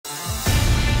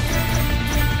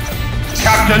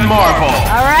Captain Marvel.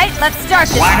 All right, let's start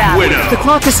this Black battle. Widow. The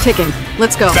clock is ticking.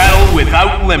 Let's go. Battle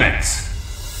without limits.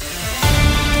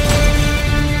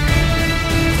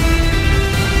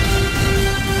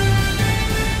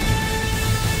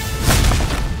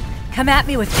 Come at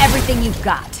me with everything you've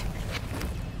got.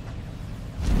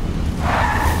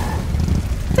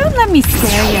 Don't let me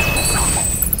scare you.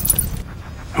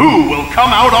 Who will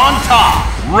come out on top?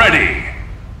 Ready.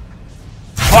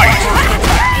 Fight!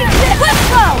 Let's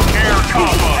go! Air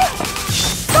combo!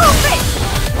 Move it!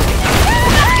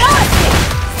 Galaxy!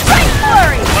 Strike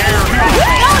flurry!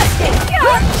 Galaxy!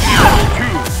 Level 2.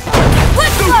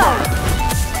 Let's go!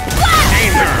 Blast!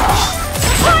 Danger!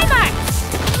 Climax!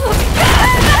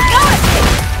 Galaxy!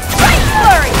 Strike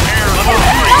flurry! Level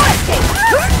 3. Galaxy!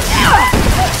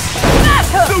 Smash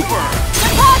hook! Super!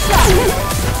 Natasha!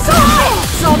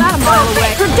 Saw that a mile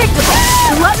away. Predictable!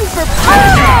 Glutton for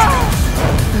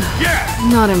punishment! Yes!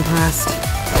 Not impressed.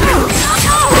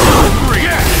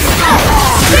 Yes!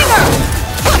 Stinger!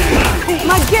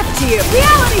 My gift to you!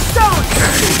 Reality Stone!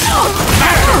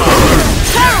 Peril!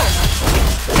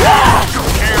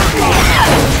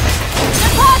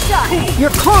 Natasha!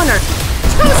 You're cornered.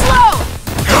 Too slow!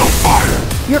 Hellfire!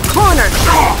 You're cornered.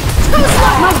 Too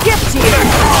slow! My gift to you.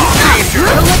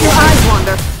 Don't let your eyes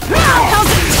wander. How's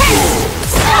it taste?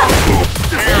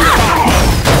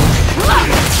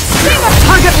 Stinger!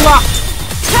 Target locked.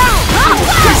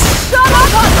 Just shut up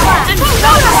and go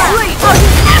to sleep! I'll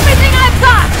use everything I've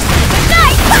got!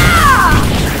 Night!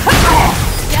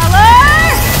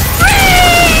 Stellar!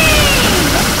 Freeze!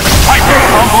 Hyper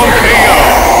combo KO!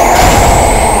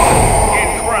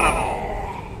 Incredible!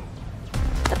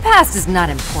 The past is not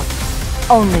important.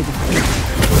 Only the future.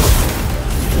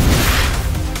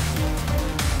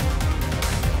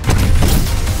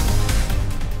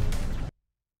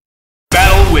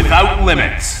 Battle without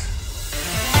limits.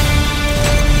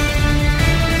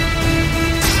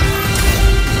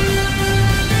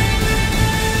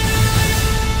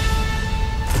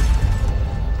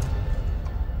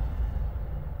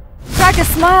 Crack a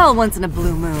smile once in a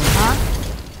blue moon, huh?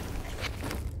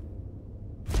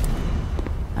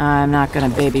 I'm not gonna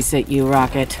babysit you,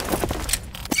 Rocket.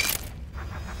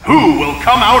 Who will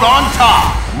come out on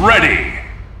top? Ready.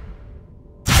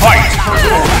 Fight! Air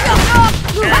combo!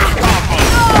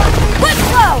 Let's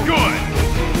go! Good!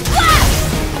 Blast!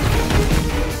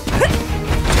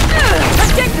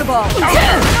 Predictable! Let's go!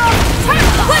 Air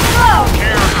combo! Let's go!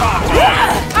 Air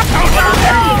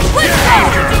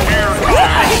combo!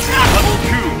 Level 2.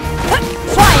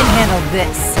 Try and handle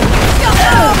this.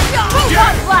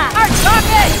 Blast! Our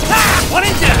target! What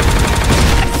is it?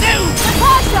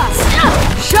 Natasha!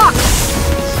 Shock!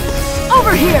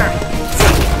 Over here!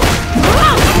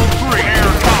 Level 3.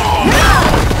 Air combo!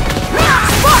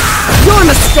 Your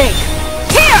mistake!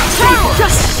 Here!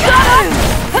 Just shut up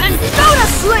and go to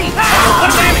sleep!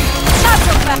 What damage? Not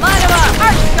so bad! Line him up!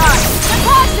 Arch guard!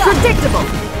 Natasha! Predictable!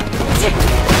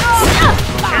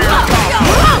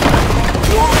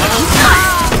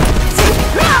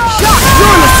 Shock!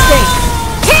 Your mistake!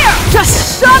 Here!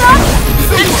 Just shut up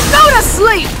And go to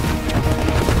sleep!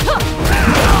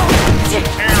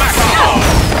 Stinger!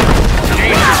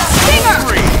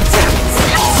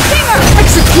 Stinger!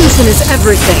 Execution is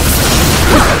everything!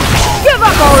 Give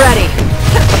up already!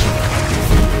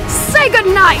 Say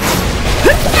goodnight!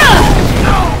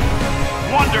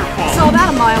 Wonderful! Saw that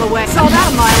a mile away! Saw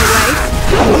that a mile away!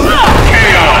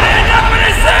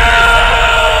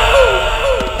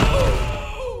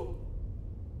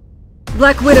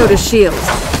 Black Widow to shield.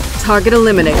 Target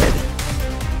eliminated.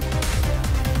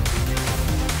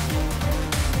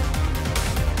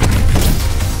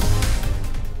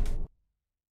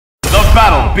 The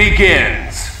battle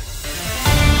begins!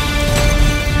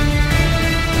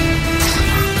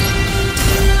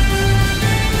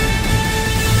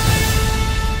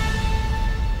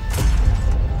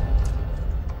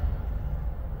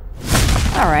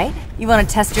 Alright, you want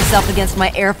to test yourself against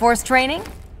my Air Force training?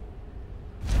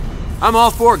 I'm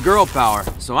all for girl power,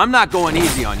 so I'm not going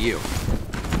easy on you.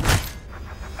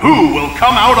 Who will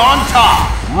come out on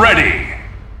top? Ready.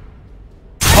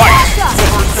 Fight!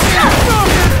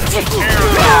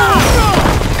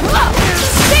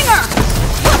 Stinger!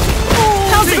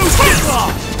 How's it taste?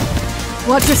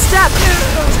 Watch your step!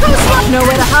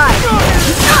 Nowhere to hide!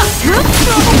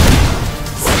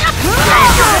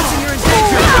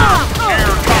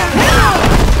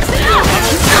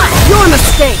 Your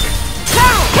mistake!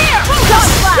 Here!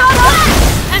 Just shut up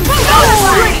and go to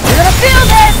sleep! You're gonna feel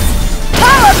this!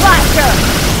 Power Blaster!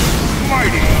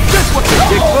 Mighty! Just what the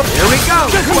Bigfoot. Here we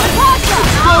go.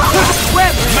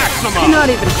 Maximum! Not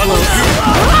even close. Air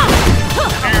combo!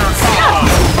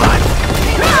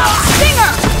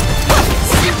 Stinger!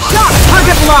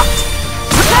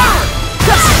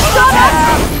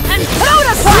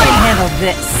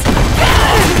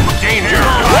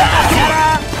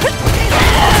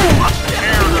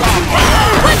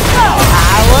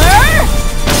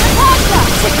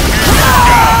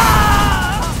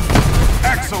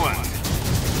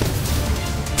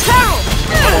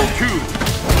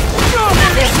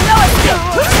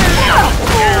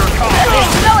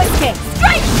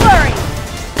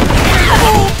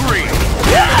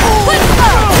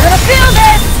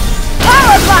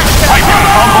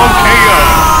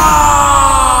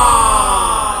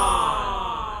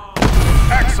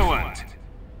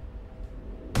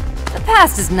 The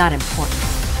past is not important.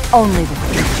 Only the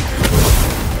future.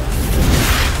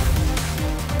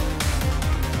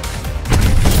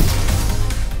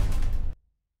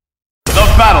 The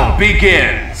battle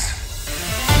begins!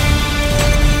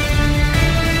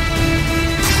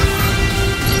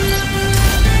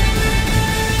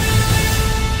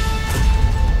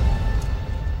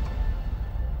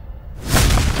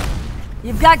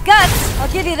 You've got guts,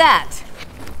 I'll give you that.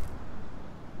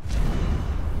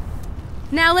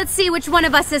 Now let's see which one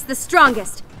of us is the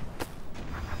strongest.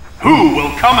 Who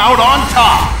will come out on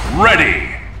top?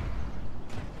 Ready!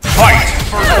 Fight!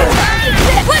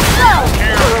 Let's go!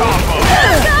 Air combo!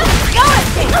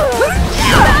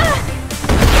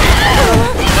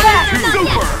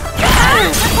 Super!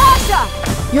 Natasha!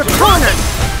 You're cornered!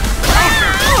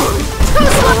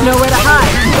 Nowhere to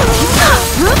hide!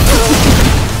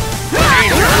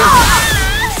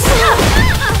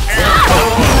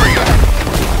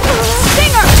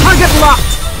 Target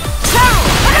locked!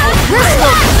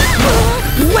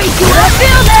 Wait till I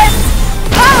feel this!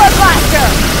 Power Blaster!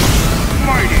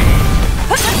 Mighty!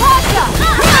 Natasha!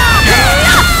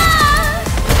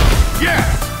 Yes!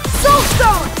 Soul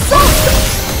Stone! Soul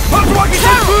Stone!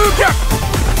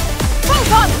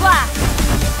 Photon Blast!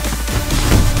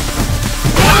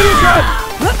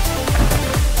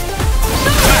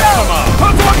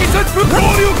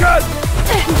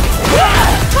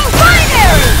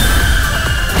 Binary!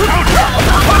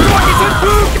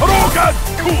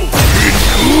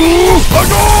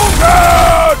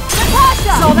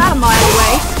 Natasha! Saw that a mile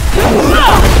away.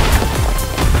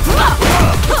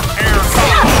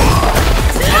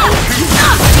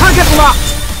 Target locked!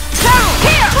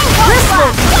 Here! Crystal!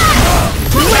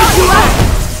 Wake you up!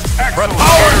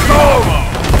 Power combo!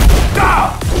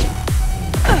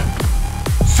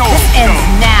 So Ends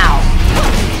now!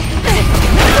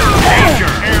 Danger!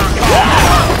 Air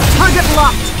combo! Target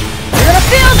locked! You're gonna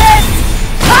feel this!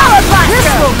 Power Blaster!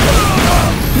 Crystal!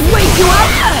 Wake you up!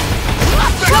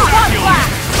 Photon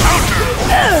Blast! Counter!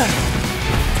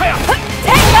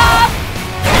 Take off!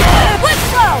 Let's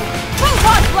go!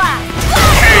 Photon Blast!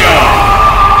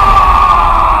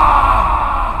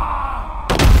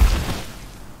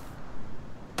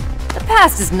 The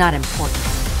past is not important.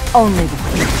 Only the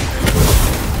future.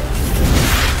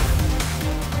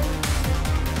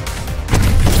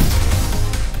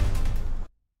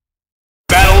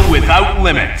 Battle without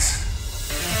limits.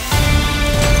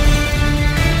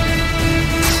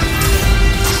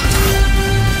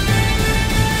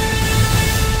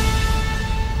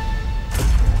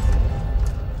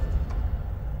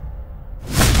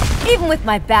 Even with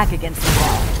my back against the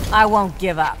wall, I won't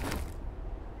give up.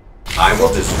 I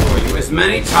will destroy you as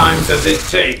many times as it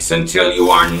takes until you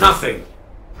are nothing.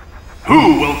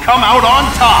 Who will come out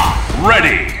on top?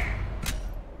 Ready!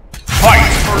 Fight!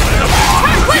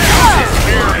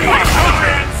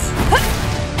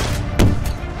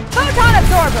 Photon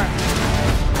Absorber!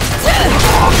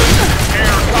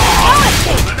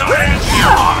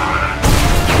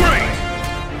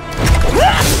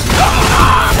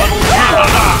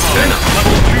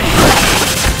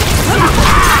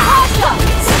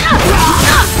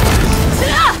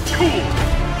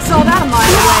 Saw that a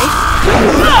mile away.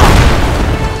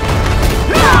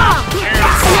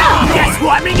 Guess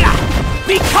what?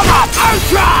 Become a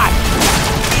Ultron!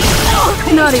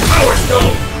 Not even close.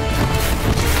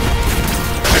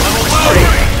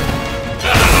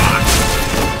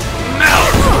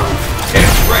 Melt!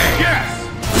 It's red! Yes!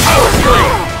 Power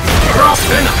Slave! Drop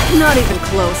Venom! Not even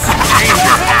close.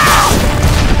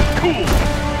 Cool!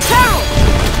 Carol!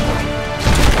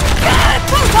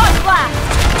 Photon Blast!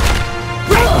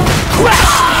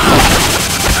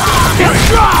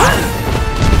 Destroy!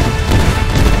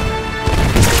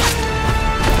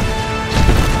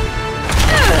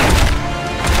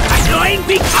 Annoying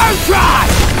big Ultron!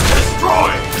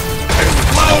 Destroy!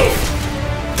 Explode!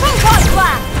 Photon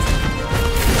Blast!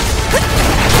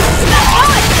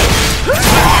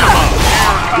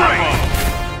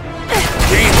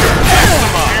 Danger!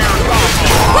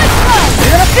 Let's go!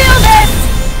 You're gonna feel this!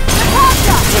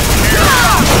 Natasha!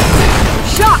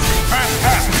 Shock!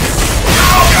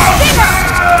 Stinger!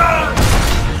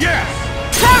 Yes!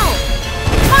 Carol!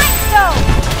 Mind Stone!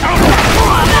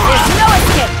 There's no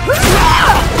escape!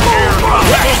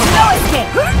 There's no escape!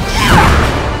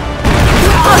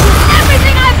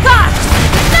 Everything I've got!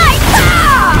 Night!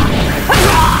 Stellar!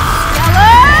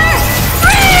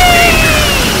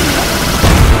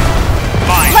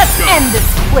 Mind Let's Stone. end this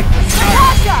quickly!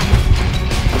 Natasha!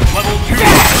 Level 2.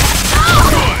 Good.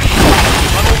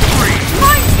 Level 3.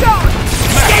 Mind Stone!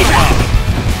 Escape up.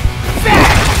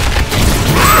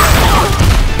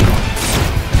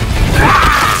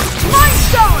 Mind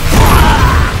Stone!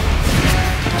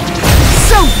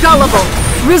 gullible.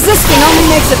 Resisting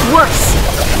only makes it worse.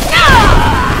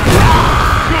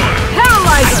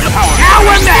 Paralyzer. Now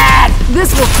we're mad!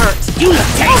 This will hurt. Use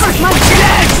taste! My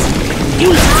Yes!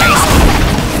 Use taste!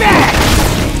 Bad!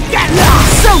 Get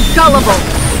lost! So gullible.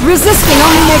 Resisting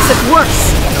only makes it worse.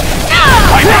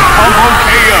 Final combo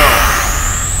KO.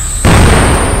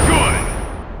 Good.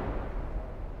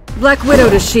 Black Widow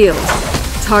to shield.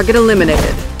 Target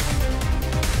eliminated.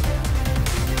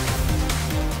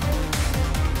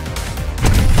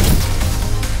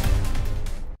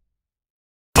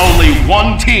 Only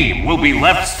one team will be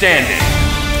left standing.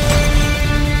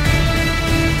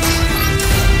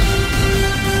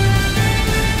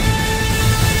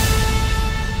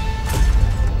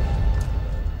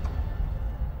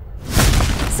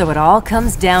 So it all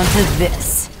comes down to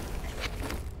this.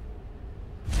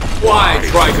 Why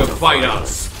try to fight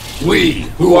us? We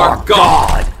who are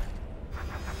God!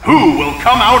 Who will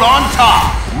come out on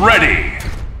top? Ready.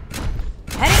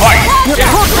 Fight!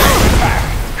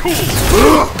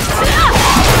 Cool.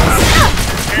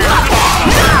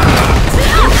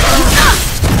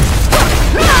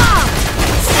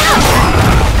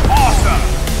 Awesome.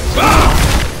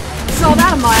 Saw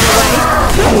that a mile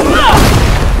away.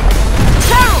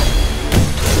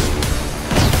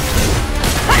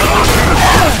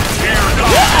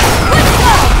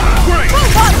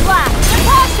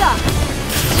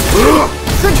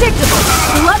 Predictable.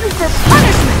 Glutton for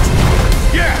punishment.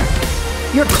 Yeah.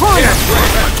 Your corner.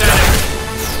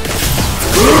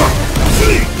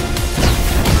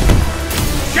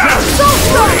 So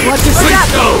strong. Watch your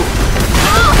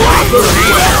step.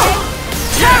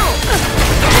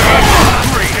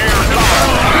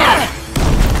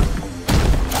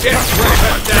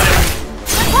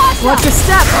 Watch your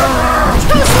step.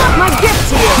 Too slow. My gift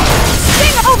to you.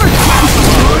 Sting over.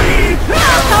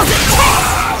 How's it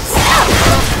taste?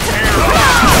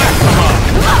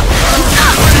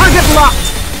 Target locked.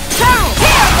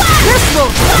 Here! This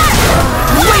will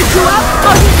wake you up.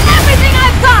 I'll use everything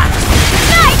I've got!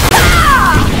 Nice!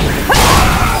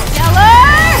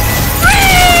 Stellar!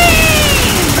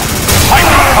 Freeze!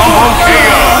 Final combo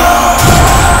KO.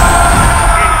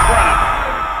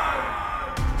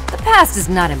 The past is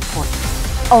not important.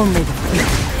 Only the future.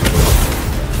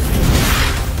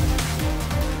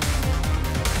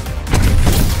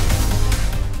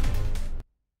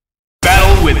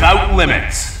 Battle without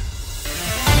limits.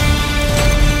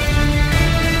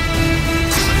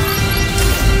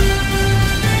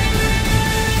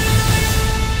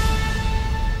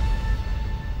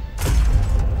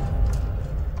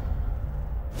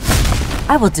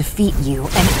 I will defeat you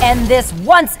and end this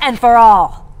once and for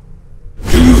all!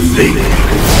 Do you think you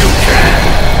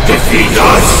can defeat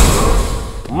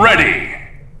us? Ready.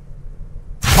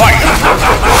 Fight!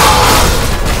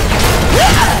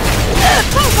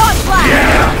 Photon blast!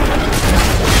 Yeah!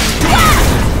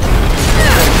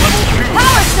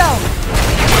 Power stone!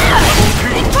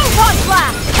 Photon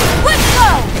blast! Let's go!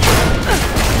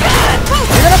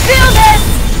 You're gonna feel this!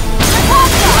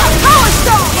 Power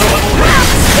stone!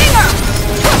 Stinger!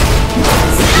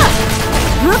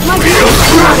 My We'll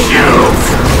crush you!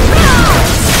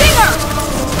 Stinger!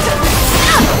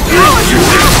 Power stone!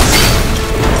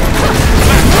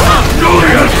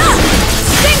 Glorious!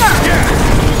 Stinger!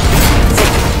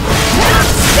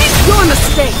 Your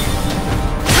mistake.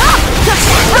 Just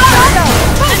go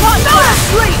to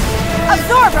sleep!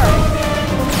 Absorber!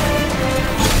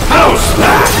 House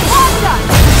that!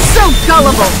 So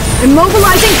gullible.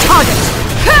 Immobilizing target.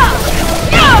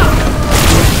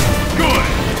 Good.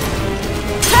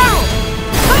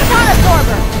 Photon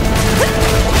absorber!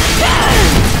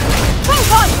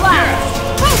 Photon blast!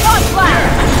 Photon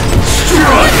blast!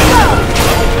 Struggle!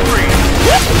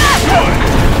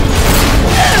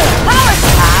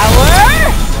 Power!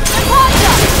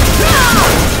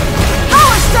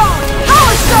 Power stone!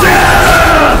 Power stone!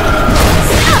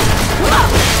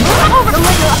 Over the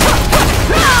window!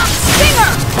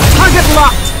 Stinger! Target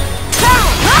locked.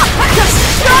 Just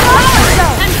shut up and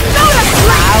go to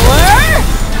sleep!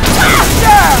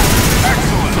 Faster!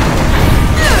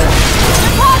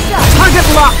 Target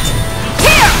locked.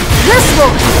 Here! This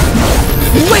will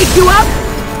wake you up.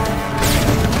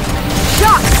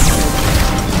 Shot.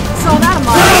 Saw that a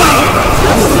mile away.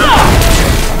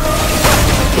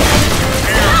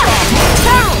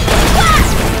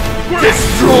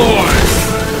 Destroy!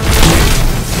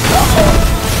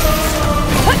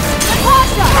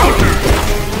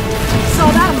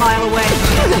 Saw that a mile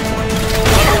away.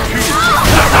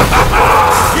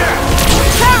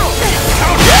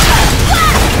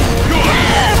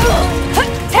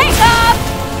 Take off!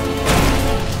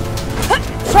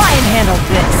 Try and handle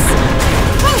this.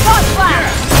 Photon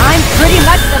blast! I'm pretty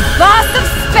much the boss of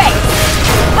space!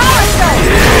 Power Surge!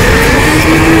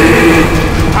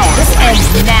 This ends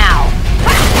now!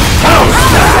 Power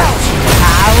Surge!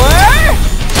 Power!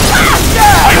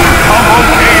 Blaster!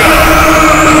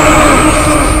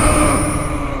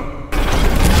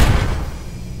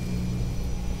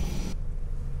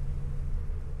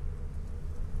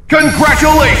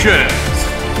 Congratulations!